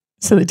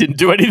 So they didn't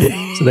do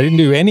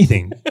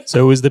anything.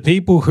 So it was the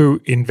people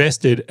who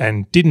invested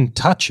and didn't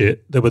touch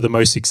it that were the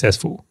most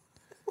successful.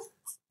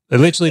 They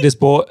literally just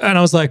bought, and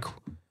I was like,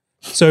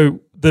 so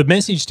the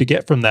message to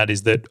get from that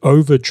is that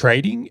over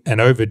trading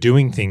and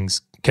overdoing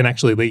things can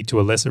actually lead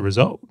to a lesser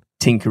result.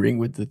 Tinkering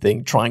with the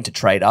thing, trying to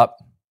trade up.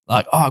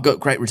 Like, oh, I've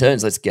got great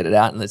returns. Let's get it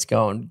out and let's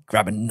go and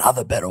grab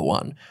another better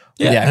one.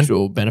 Yeah, the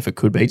actual benefit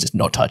could be just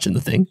not touching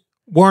the thing.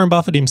 Warren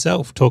Buffett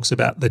himself talks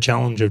about the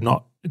challenge of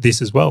not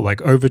this as well. Like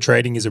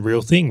overtrading is a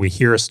real thing. We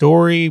hear a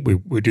story,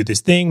 we do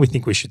this thing, we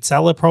think we should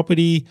sell a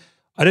property.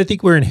 I don't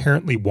think we're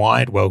inherently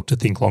wired well to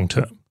think long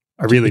term.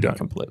 I really don't.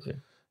 Completely.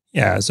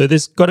 Yeah, so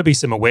there's got to be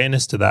some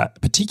awareness to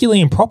that, particularly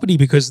in property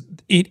because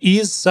it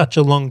is such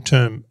a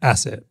long-term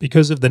asset.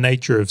 Because of the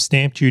nature of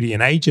stamp duty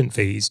and agent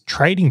fees,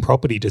 trading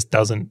property just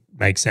doesn't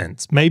make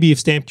sense. Maybe if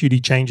stamp duty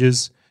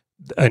changes,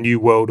 a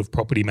new world of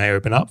property may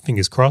open up.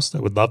 Fingers crossed. I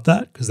would love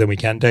that because then we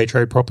can day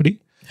trade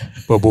property.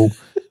 But we'll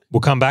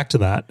come back to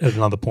that at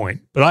another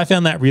point. But I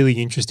found that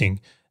really interesting.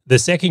 The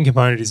second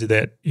component is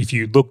that if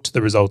you look to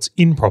the results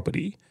in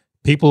property,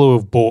 people who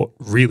have bought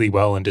really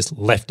well and just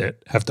left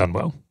it have done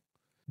well.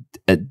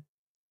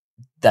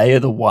 They are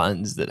the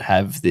ones that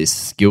have this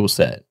skill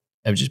set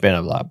of just being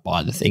able to like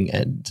buy the thing.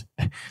 And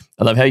I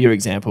love how your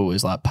example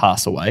was like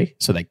pass away.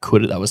 So they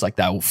could, that was like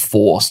they were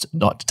forced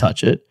not to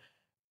touch it.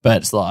 But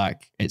it's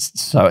like,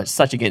 it's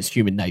such against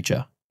human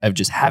nature of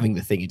just having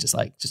the thing and just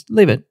like, just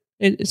leave it.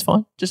 It's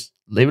fine. Just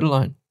leave it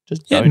alone.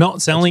 Just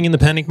not selling in the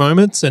panic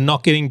moments and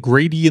not getting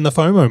greedy in the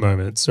FOMO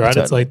moments, right?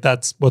 Totally. It's like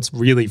that's what's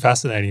really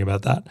fascinating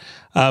about that.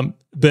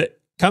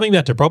 But coming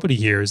back to property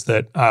here is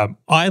that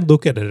I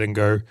look at it and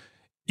go,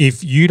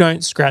 if you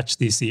don't scratch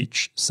this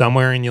itch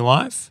somewhere in your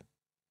life,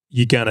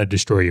 you're going to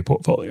destroy your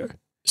portfolio.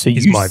 So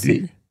is my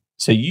view.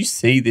 So you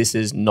see this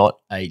as not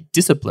a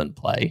discipline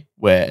play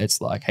where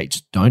it's like, hey,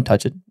 just don't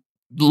touch it.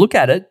 Look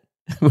at it.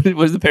 What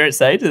does the parent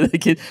say to the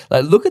kid?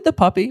 Like, look at the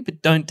puppy,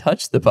 but don't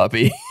touch the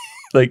puppy.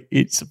 Like,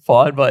 it's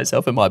fine by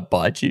itself. It might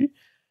bite you.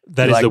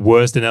 That is the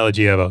worst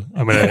analogy ever.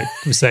 I'm going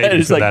to say to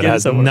you for that. It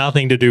has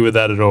nothing to do with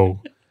that at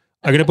all.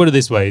 I'm going to put it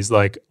this way. Is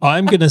like,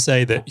 I'm going to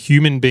say that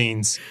human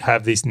beings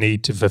have this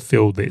need to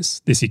fulfill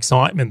this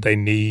excitement they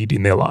need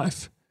in their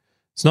life.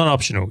 It's not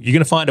optional. You're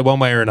going to find it one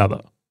way or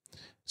another.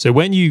 So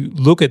when you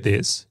look at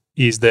this,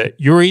 is that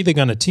you're either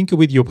going to tinker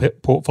with your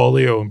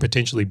portfolio and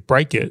potentially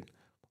break it,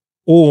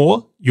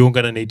 or you're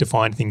going to need to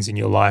find things in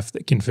your life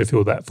that can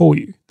fulfill that for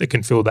you, that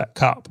can fill that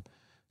cup.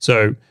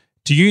 So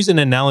to use an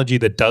analogy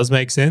that does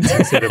make sense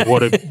instead of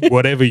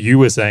whatever you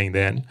were saying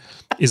then,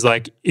 is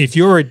like if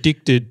you're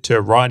addicted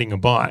to riding a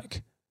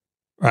bike,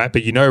 right,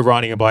 but you know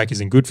riding a bike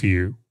isn't good for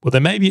you, well,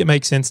 then maybe it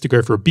makes sense to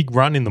go for a big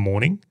run in the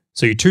morning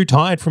so you're too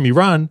tired from your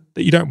run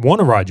that you don't want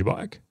to ride your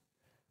bike.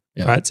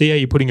 Yeah. Right? See how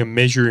you're putting a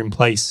measure in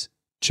place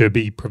to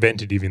be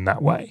preventative in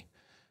that way.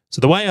 So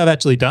the way I've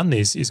actually done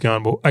this is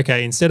going, well,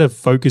 okay, instead of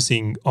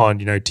focusing on,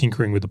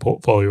 tinkering with the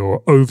portfolio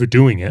or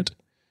overdoing it,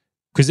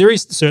 because there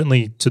is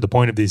certainly to the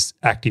point of this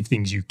active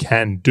things you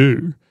can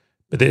do,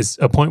 but there's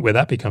a point where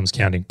that becomes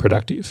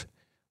counterproductive.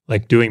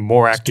 Like doing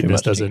more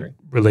activeness doesn't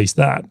release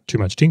that, too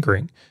much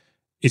tinkering.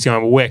 It's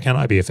going, well, where can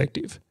I be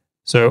effective?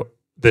 So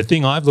the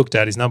thing I've looked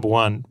at is number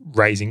one,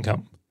 raise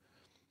income.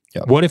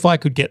 Yep. What if I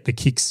could get the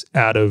kicks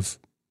out of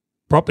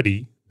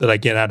property that I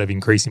get out of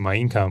increasing my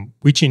income,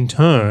 which in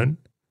turn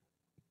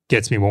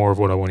gets me more of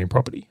what I want in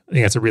property? I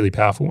think that's a really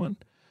powerful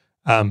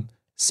one.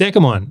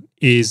 Second one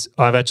is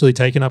I've actually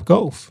taken up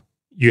golf.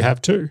 You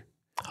have too.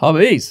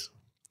 Hobbies.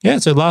 Yeah.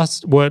 So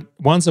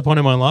once upon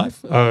in my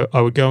life,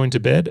 I would go into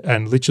bed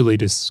and literally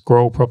just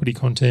scroll property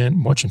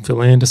content, watching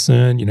Phil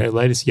Anderson,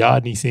 latest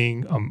Yardney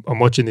thing. I'm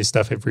watching this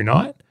stuff every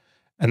night.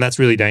 And that's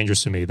really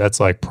dangerous to me. That's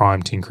like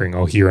prime tinkering.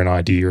 I'll hear an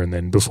idea and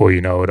then before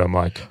you know it, I'm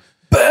like,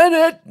 burn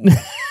it.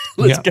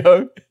 Let's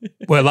go.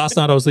 Well, last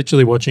night I was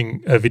literally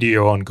watching a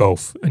video on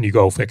golf, a new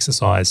golf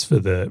exercise for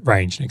the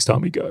range next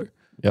time we go.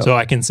 Yep. So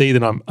I can see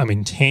that I'm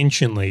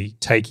intentionally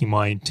taking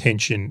my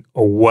intention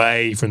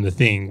away from the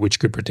thing, which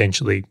could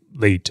potentially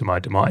lead to my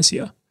demise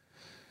here.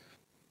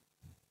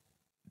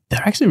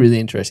 They're actually really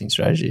interesting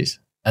strategies.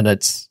 And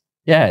it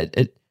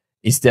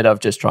instead of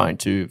just trying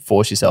to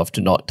force yourself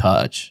to not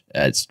touch,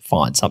 it's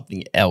find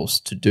something else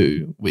to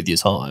do with your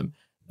time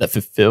that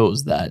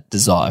fulfills that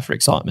desire for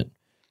excitement.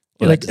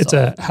 It's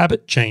a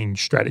habit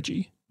change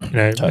strategy.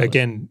 Totally.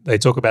 Again, they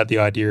talk about the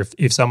idea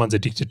if someone's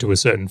addicted to a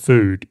certain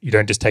food, you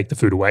don't just take the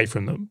food away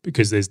from them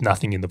because there's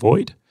nothing in the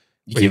void.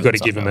 You've got to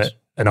give them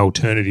an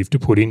alternative to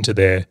put into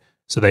there,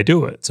 so they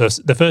do it. So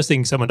the first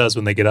thing someone does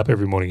when they get up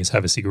every morning is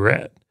have a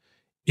cigarette.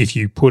 If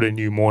you put a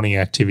new morning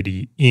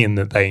activity in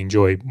that they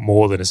enjoy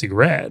more than a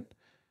cigarette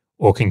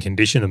or can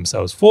condition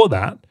themselves for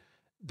that,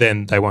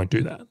 then they won't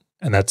do that.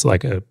 And that's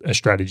like a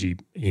strategy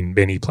in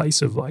many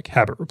places of like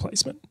habit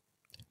replacement.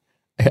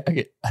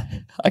 I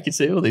can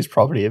see all these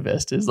property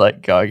investors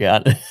like going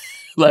out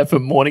like for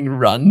morning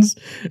runs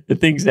and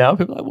things now.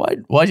 People are like,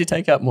 why'd you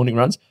take out morning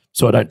runs?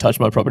 So I don't touch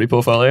my property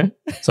portfolio.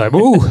 So,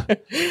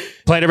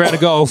 played a round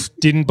of golf,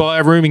 didn't buy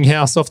a rooming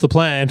house off the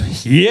plan.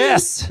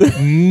 Yes,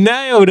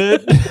 nailed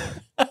it.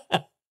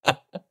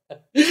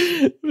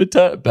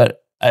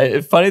 But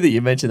funny that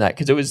you mentioned that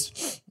because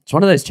it's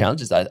one of those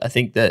challenges. I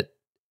think that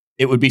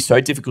it would be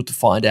so difficult to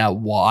find out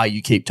why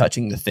you keep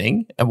touching the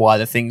thing and why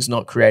the thing's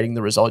not creating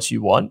the results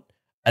you want.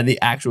 And the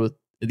actual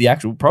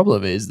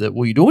problem is that,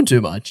 well, you're doing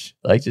too much.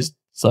 Like, just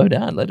slow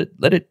down, let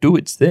it do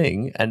its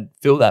thing and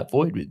fill that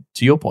void with,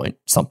 to your point,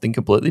 something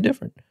completely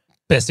different.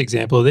 Best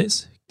example of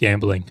this,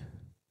 gambling.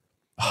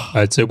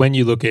 Right, so when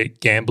you look at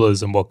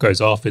gamblers and what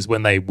goes off is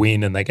when they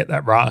win and they get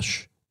that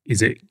rush,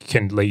 is it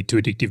can lead to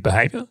addictive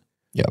behavior.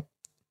 Yep.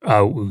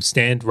 We'll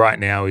stand right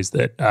now is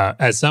that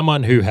as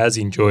someone who has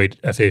enjoyed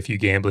a fair few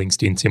gambling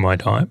stints in my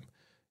time,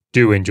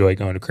 do enjoy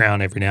going to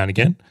Crown every now and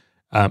again.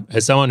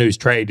 As someone who's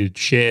traded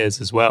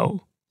shares as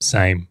well,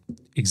 same,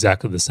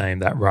 exactly the same,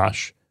 that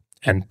rush.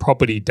 And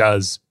property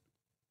does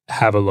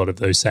have a lot of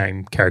those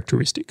same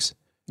characteristics.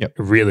 Yep.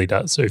 It really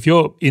does. So if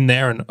you're in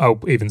there, and I'll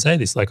even say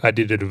this, like I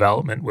did a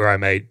development where I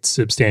made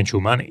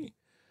substantial money,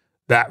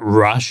 that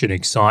rush and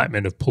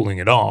excitement of pulling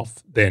it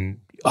off, then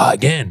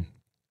again,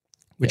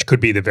 which could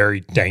be the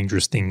very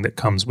dangerous thing that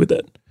comes with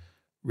it.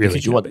 Really,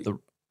 because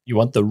you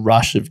want the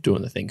rush of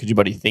doing the thing because your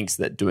body thinks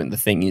that doing the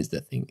thing is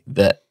the thing,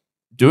 that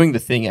doing the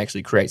thing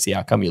actually creates the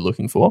outcome you're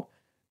looking for,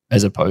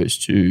 as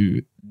opposed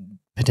to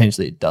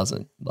potentially it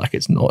doesn't. Like,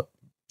 it's not.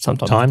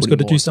 Sometimes time's got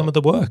to do some of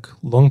the work.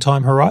 Long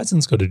time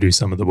horizon's got to do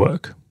some of the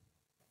work.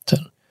 So,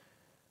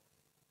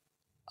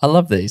 I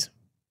love these.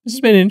 This has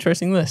been an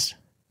interesting list.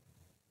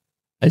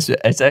 It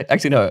has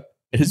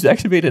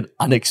actually been an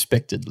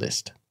unexpected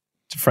list,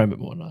 to frame it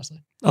more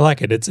nicely. I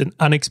like it. It's an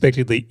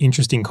unexpectedly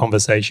interesting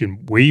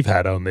conversation we've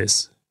had on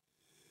this.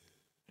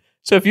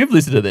 So if you've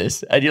listened to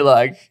this and you're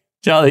like,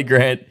 Charlie,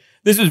 Grant,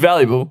 this was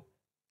valuable,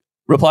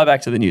 reply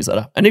back to the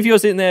newsletter. And if you're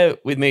sitting there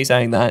with me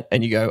saying that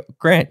and you go,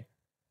 Grant,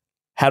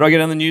 how do I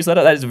get on the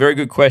newsletter? That is a very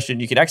good question.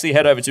 You can actually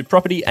head over to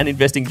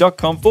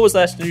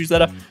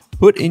propertyandinvesting.com/newsletter,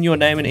 put in your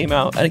name and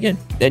email. And again,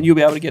 then you'll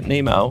be able to get an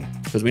email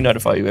because we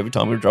notify you every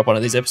time we drop one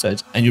of these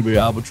episodes, and you'll be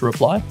able to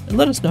reply and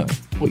let us know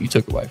what you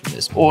took away from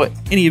this or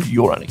any of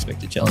your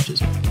unexpected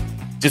challenges.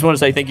 Just want to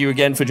say thank you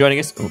again for joining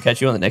us, and we'll catch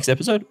you on the next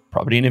episode of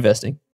Property and Investing.